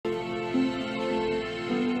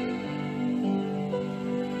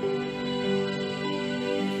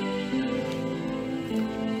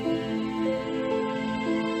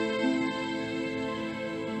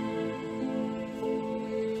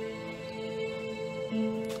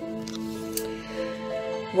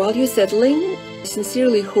While you're settling, I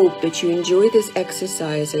sincerely hope that you enjoy these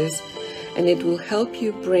exercises and it will help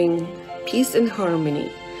you bring peace and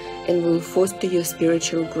harmony and will foster your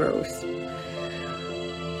spiritual growth.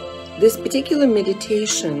 This particular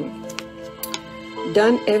meditation,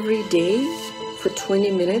 done every day for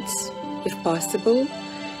 20 minutes if possible,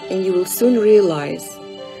 and you will soon realize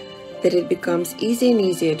that it becomes easier and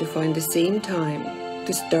easier to find the same time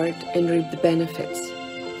to start and reap the benefits.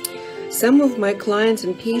 Some of my clients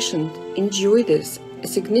and patients enjoy this, a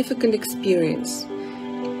significant experience,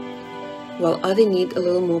 while others need a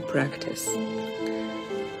little more practice.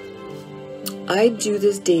 I do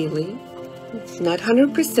this daily, not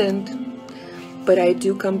 100%, but I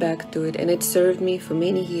do come back to it, and it served me for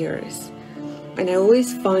many years. And I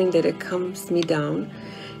always find that it calms me down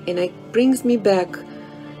and it brings me back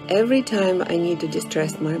every time I need to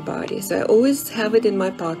distress my body. So I always have it in my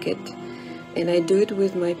pocket, and I do it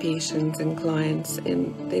with my patients and clients,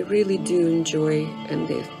 and they really do enjoy. And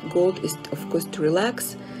the goal is, of course, to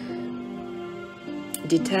relax,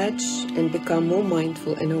 detach, and become more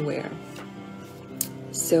mindful and aware.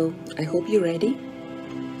 So I hope you're ready.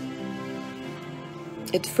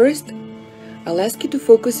 At first, I'll ask you to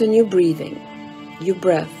focus on your breathing, your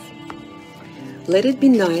breath. Let it be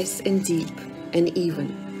nice and deep and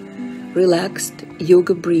even. Relaxed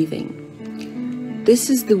yoga breathing. This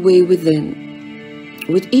is the way within.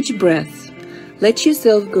 With each breath, let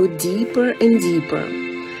yourself go deeper and deeper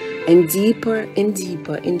and deeper and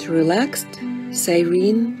deeper into relaxed,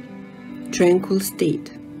 serene, tranquil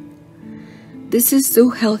state. This is so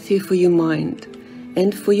healthy for your mind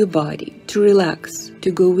and for your body to relax,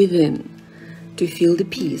 to go within, to feel the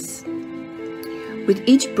peace. With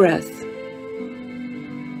each breath,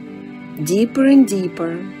 deeper and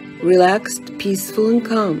deeper, relaxed, peaceful and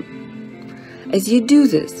calm. As you do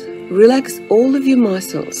this, relax all of your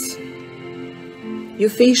muscles,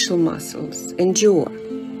 your facial muscles and jaw,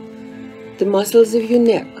 the muscles of your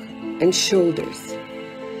neck and shoulders,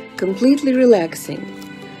 completely relaxing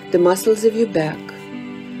the muscles of your back,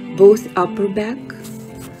 both upper back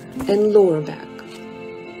and lower back,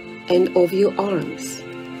 and of your arms,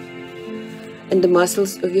 and the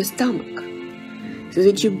muscles of your stomach, so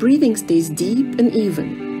that your breathing stays deep and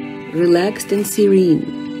even, relaxed and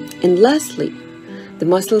serene. And lastly, the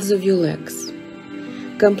muscles of your legs,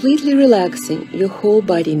 completely relaxing your whole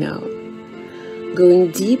body now,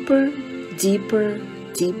 going deeper, deeper,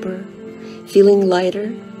 deeper, feeling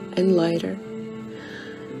lighter and lighter,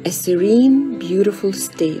 a serene, beautiful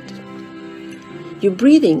state. Your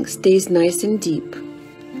breathing stays nice and deep,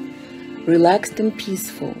 relaxed and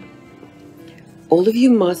peaceful, all of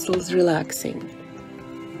your muscles relaxing.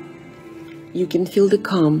 You can feel the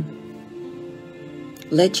calm.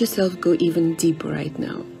 Let yourself go even deeper right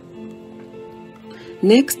now.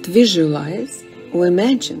 Next, visualize or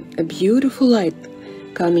imagine a beautiful light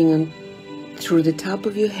coming on through the top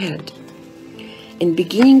of your head and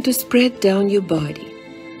beginning to spread down your body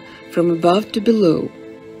from above to below,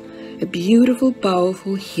 a beautiful,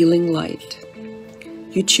 powerful, healing light.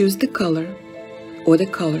 You choose the color or the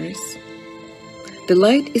colors. The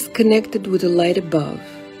light is connected with the light above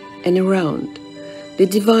and around, the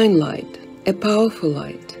divine light, a powerful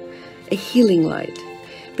light, a healing light,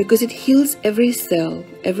 because it heals every cell,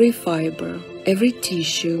 every fiber, every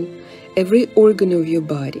tissue, every organ of your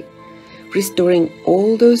body, restoring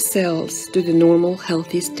all those cells to the normal,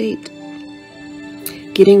 healthy state,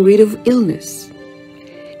 getting rid of illness,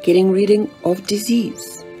 getting rid of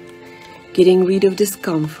disease, getting rid of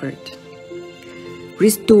discomfort,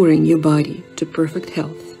 restoring your body to perfect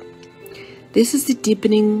health. This is the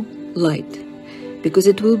deepening light, because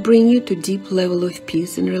it will bring you to a deep level of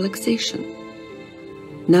peace and relaxation.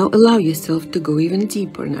 Now allow yourself to go even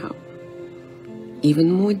deeper now,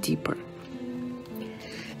 even more deeper.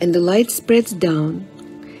 And the light spreads down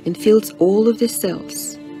and fills all of the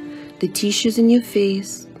cells, the tissues in your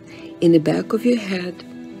face, in the back of your head.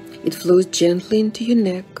 It flows gently into your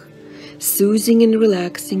neck, soothing and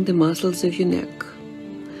relaxing the muscles of your neck.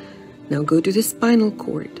 Now go to the spinal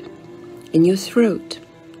cord and your throat.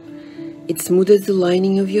 It smooths the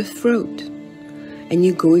lining of your throat, and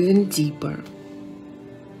you go even deeper.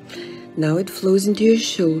 Now it flows into your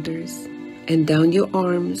shoulders and down your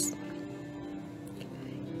arms,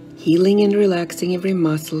 healing and relaxing every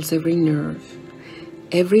muscle, every nerve,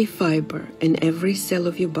 every fiber, and every cell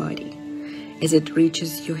of your body as it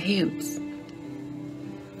reaches your hands.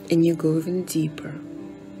 And you go even deeper,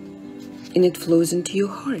 and it flows into your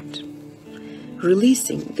heart,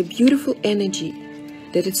 releasing the beautiful energy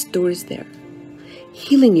that it stores there,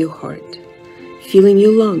 healing your heart, feeling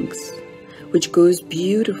your lungs, which goes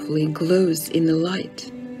beautifully, glows in the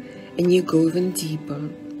light, and you go even deeper.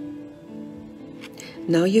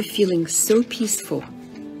 Now you're feeling so peaceful,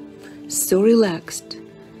 so relaxed.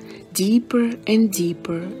 Deeper and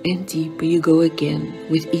deeper and deeper you go again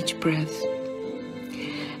with each breath.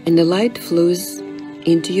 And the light flows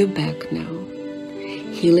into your back now,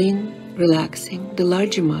 healing, relaxing the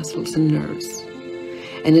larger muscles and nerves.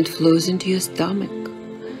 And it flows into your stomach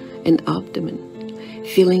and abdomen,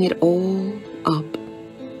 filling it all up.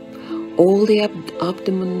 All the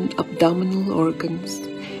abdominal organs,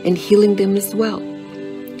 and healing them as well.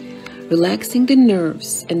 Relaxing the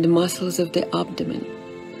nerves and the muscles of the abdomen,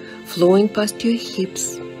 flowing past your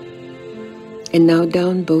hips, and now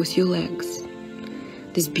down both your legs.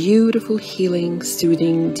 This beautiful healing,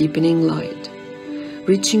 soothing, deepening light,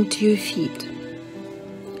 reaching to your feet,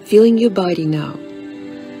 feeling your body now,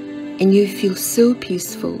 and you feel so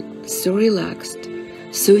peaceful, so relaxed,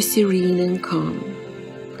 so serene and calm.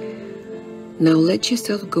 Now let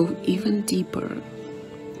yourself go even deeper.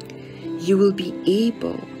 You will be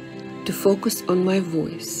able to focus on my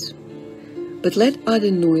voice, but let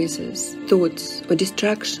other noises, thoughts, or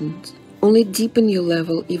distractions only deepen your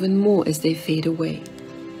level even more as they fade away.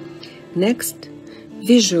 Next,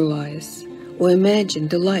 visualize or imagine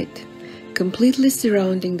the light completely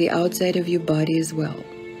surrounding the outside of your body as well,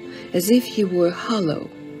 as if you were hollow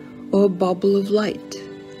or a bubble of light.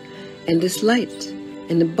 And this light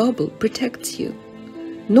and the bubble protects you.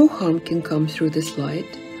 No harm can come through this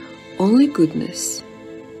light, only goodness.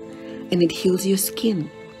 And it heals your skin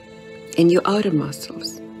and your outer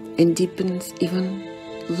muscles and deepens even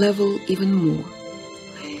more.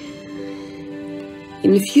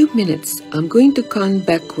 In a few minutes, I'm going to count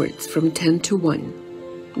backwards from 10 to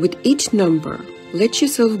 1. With each number, let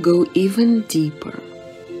yourself go even deeper.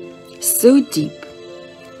 So deep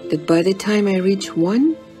that by the time I reach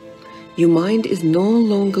 1, your mind is no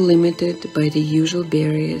longer limited by the usual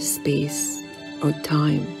barriers, space, or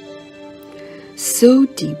time. So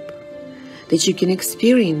deep that you can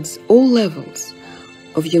experience all levels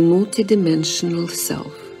of your multidimensional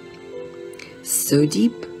self. So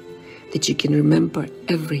deep that you can remember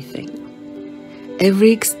everything,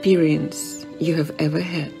 every experience you have ever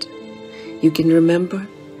had. You can remember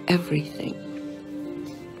everything.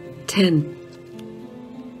 10,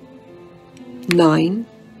 9,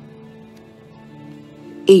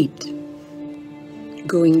 8.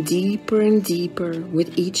 Going deeper and deeper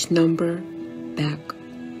with each number back.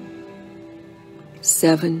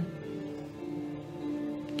 7,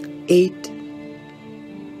 8,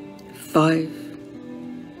 5.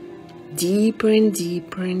 Deeper and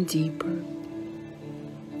deeper and deeper.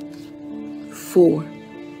 4,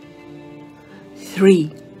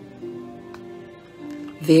 3.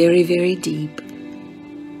 Very, very deep.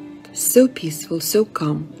 So peaceful, so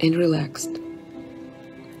calm and relaxed.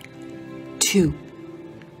 2.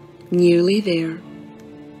 Nearly there.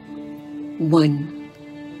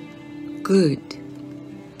 1. Good.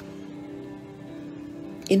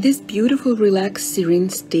 In this beautiful, relaxed, serene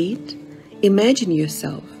state, imagine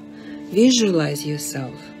yourself, visualize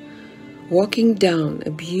yourself walking down a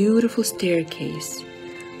beautiful staircase,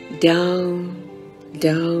 down,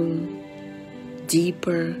 down,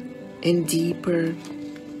 deeper and deeper,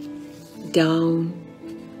 down,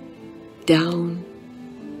 down.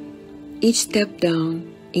 Each step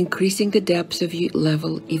down, increasing the depth of your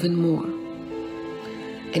level even more.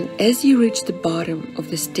 And as you reach the bottom of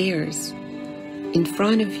the stairs, in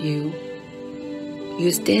front of you,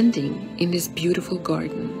 you're standing in this beautiful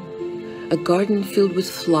garden. A garden filled with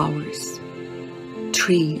flowers,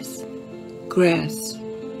 trees, grass,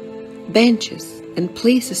 benches and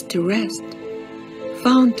places to rest,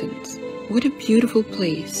 fountains. What a beautiful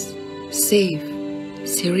place, safe,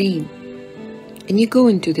 serene. And you go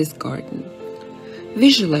into this garden.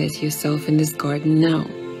 Visualize yourself in this garden now.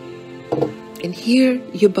 And here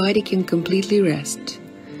your body can completely rest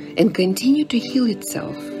and continue to heal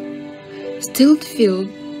itself, still filled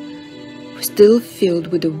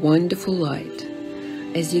with a wonderful light.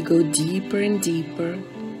 As you go deeper and deeper,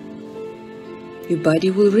 your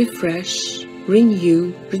body will refresh,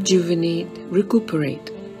 renew, rejuvenate,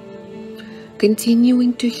 recuperate,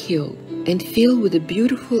 continuing to heal and fill with a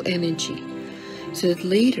beautiful energy, so that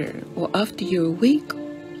later or after you're awake,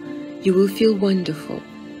 you will feel wonderful.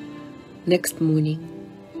 Next morning,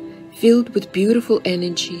 filled with beautiful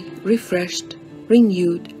energy, refreshed,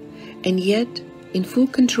 renewed, and yet in full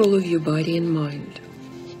control of your body and mind.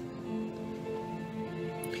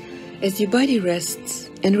 As your body rests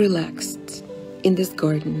and relaxes in this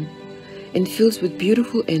garden and fills with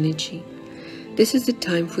beautiful energy, this is the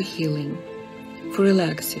time for healing, for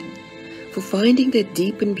relaxing, for finding that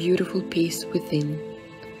deep and beautiful peace within.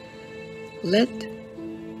 Let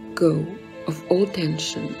go of all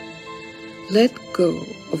tension. Let go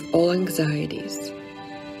of all anxieties.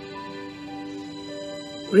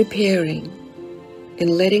 Repairing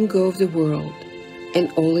and letting go of the world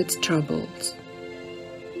and all its troubles.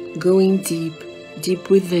 Going deep,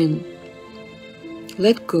 deep within.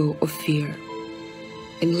 Let go of fear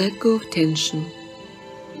and let go of tension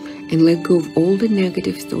and let go of all the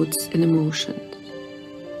negative thoughts and emotions.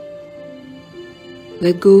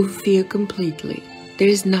 Let go of fear completely. There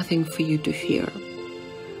is nothing for you to fear.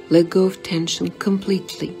 Let go of tension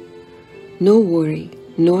completely. No worry,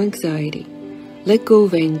 no anxiety. Let go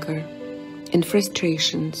of anger and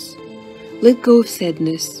frustrations. Let go of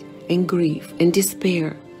sadness and grief and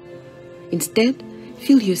despair. Instead,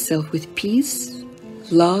 fill yourself with peace,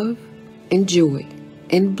 love, and joy,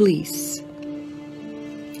 and bliss.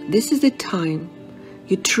 This is the time,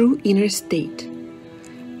 your true inner state.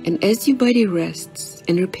 And as your body rests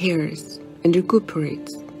and repairs and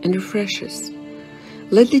recuperates and refreshes,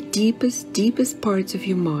 let the deepest, deepest parts of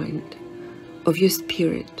your mind, of your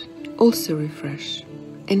spirit, also refresh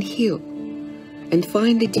and heal and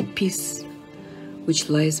find the deep peace which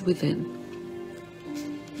lies within.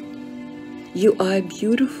 You are a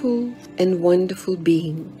beautiful and wonderful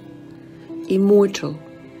being, immortal,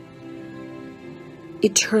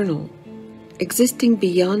 eternal, existing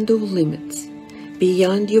beyond all limits,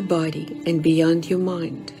 beyond your body and beyond your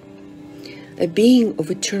mind, a being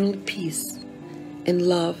of eternal peace and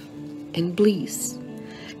love and bliss.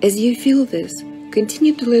 As you feel this,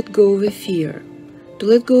 continue to let go of fear, to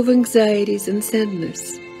let go of anxieties and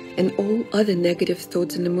sadness and all other negative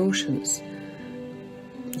thoughts and emotions.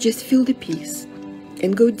 Just feel the peace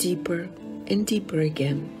and go deeper and deeper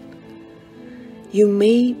again. You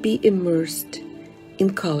may be immersed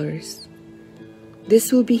in colors.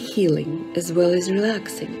 This will be healing as well as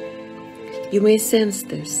relaxing. You may sense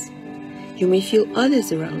this. You may feel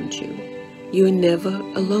others around you. You are never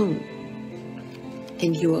alone.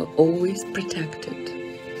 And you are always protected.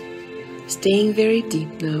 Staying very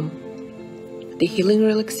deep now. The healing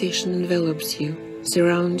relaxation envelops you,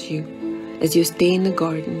 surrounds you, as you stay in the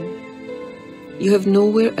garden. You have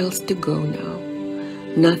nowhere else to go now,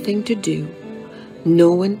 nothing to do,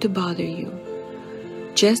 no one to bother you,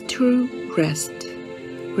 just to rest,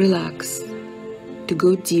 relax, to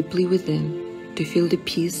go deeply within, to feel the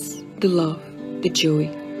peace, the love, the joy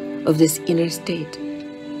of this inner state,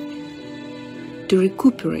 to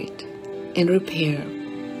recuperate and repair,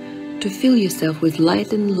 to fill yourself with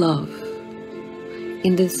light and love.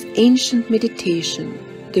 In this ancient meditation,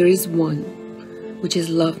 there is one, which is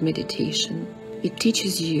love meditation. It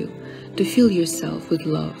teaches you to fill yourself with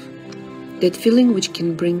love, that feeling which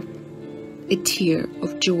can bring a tear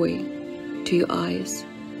of joy to your eyes.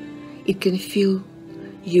 It can fill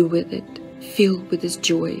you with it, filled with this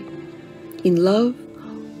joy. In love,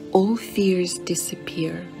 all fears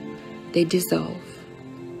disappear. They dissolve.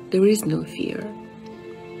 There is no fear.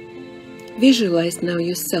 Visualize now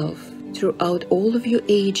yourself throughout all of your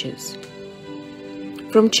ages.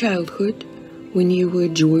 From childhood, when you were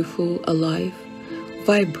joyful, alive,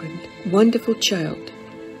 vibrant, wonderful child,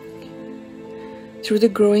 through the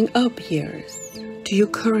growing up years, to your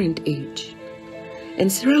current age,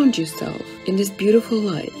 and surround yourself in this beautiful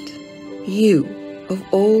light. You, of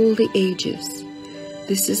all the ages,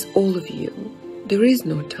 this is all of you. There is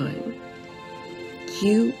no time.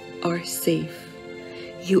 You are safe.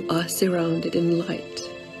 You are surrounded in light.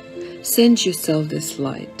 Send yourself this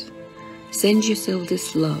light. Send yourself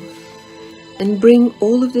this love. And bring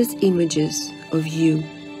all of these images of you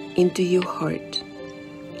into your heart.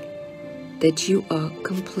 That you are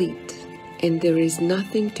complete and there is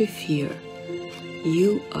nothing to fear.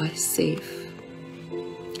 You are safe.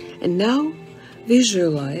 And now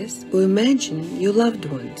visualize or imagine your loved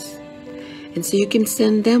ones. And so you can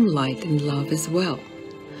send them light and love as well.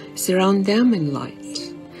 Surround them in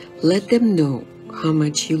light. Let them know how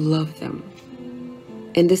much you love them.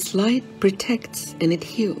 And this light protects and it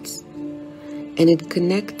heals. And it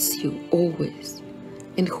connects you always.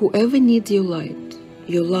 And whoever needs your light,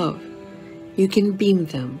 your love, you can beam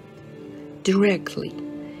them directly.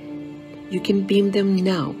 You can beam them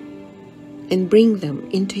now and bring them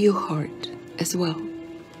into your heart as well.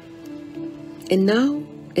 And now,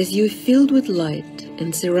 as you're filled with light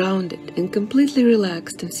and surrounded and completely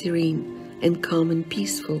relaxed and serene and calm and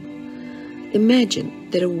peaceful, imagine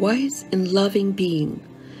that a wise and loving being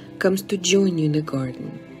comes to join you in the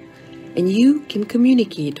garden, and you can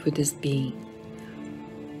communicate with this being,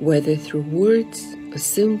 whether through words or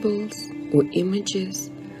symbols or images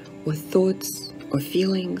or thoughts or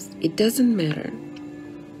feelings. It doesn't matter.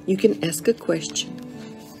 You can ask a question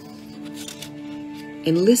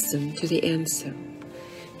and listen to the answer.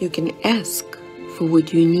 You can ask for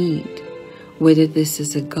what you need, whether this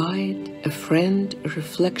is a guide, a friend, a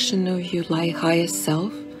reflection of your higher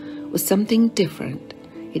self, or something different.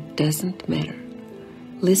 It doesn't matter.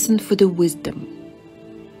 Listen for the wisdom.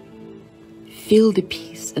 Feel the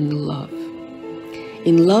peace and the love.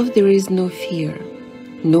 In love there is no fear,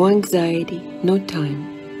 no anxiety, no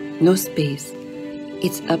time, no space.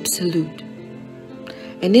 It's absolute.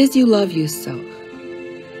 And as you love yourself,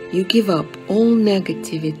 you give up all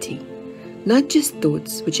negativity, not just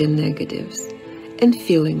thoughts which are negatives and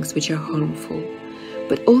feelings which are harmful,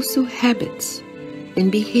 but also habits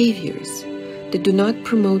and behaviors that do not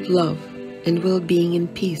promote love and well-being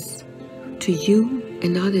and peace to you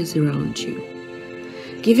and others around you.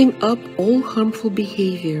 Giving up all harmful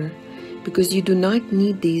behavior because you do not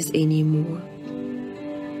need these anymore.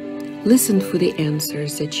 Listen for the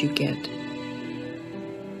answers that you get.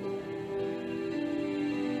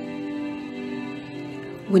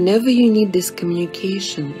 Whenever you need this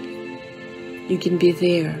communication, you can be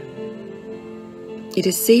there. It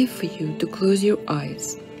is safe for you to close your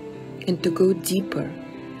eyes and to go deeper,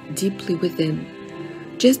 deeply within,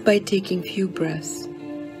 just by taking few breaths.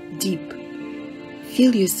 Deep.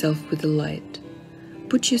 Fill yourself with the light.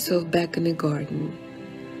 Put yourself back in the garden,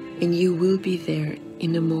 and you will be there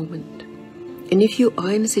in a moment. And if you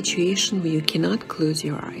are in a situation where you cannot close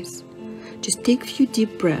your eyes, just take a few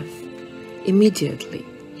deep breaths. Immediately,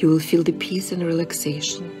 you will feel the peace and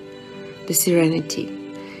relaxation, the serenity.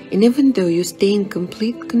 And even though you stay in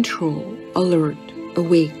complete control, alert,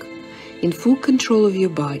 awake, in full control of your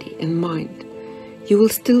body and mind, you will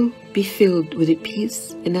still be filled with the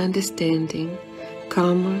peace and understanding,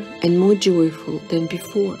 calmer and more joyful than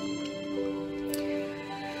before.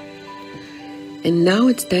 And now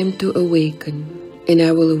it's time to awaken, and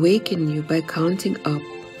I will awaken you by counting up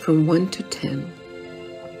from 1 to 10.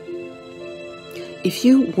 If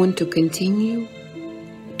you want to continue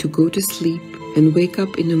to go to sleep and wake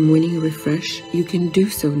up in the morning refreshed, you can do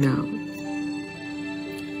so now.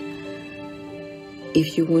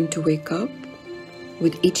 If you want to wake up,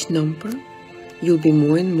 with each number, you'll be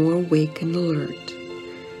more and more awake and alert,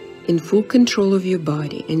 in full control of your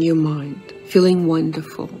body and your mind, feeling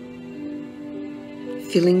wonderful,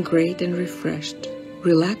 feeling great and refreshed,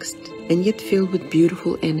 relaxed, and yet filled with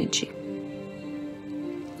beautiful energy.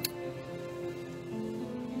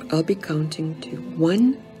 I'll be counting to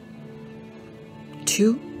 1,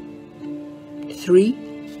 2, 3,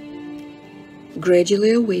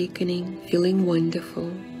 gradually awakening, feeling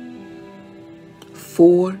wonderful.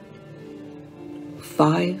 4,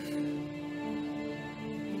 5,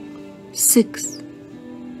 6,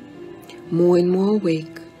 more and more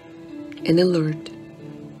awake and alert,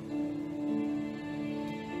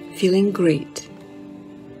 feeling great.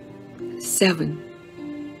 7,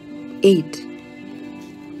 8,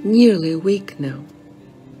 nearly awake now.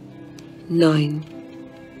 9,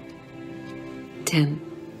 10.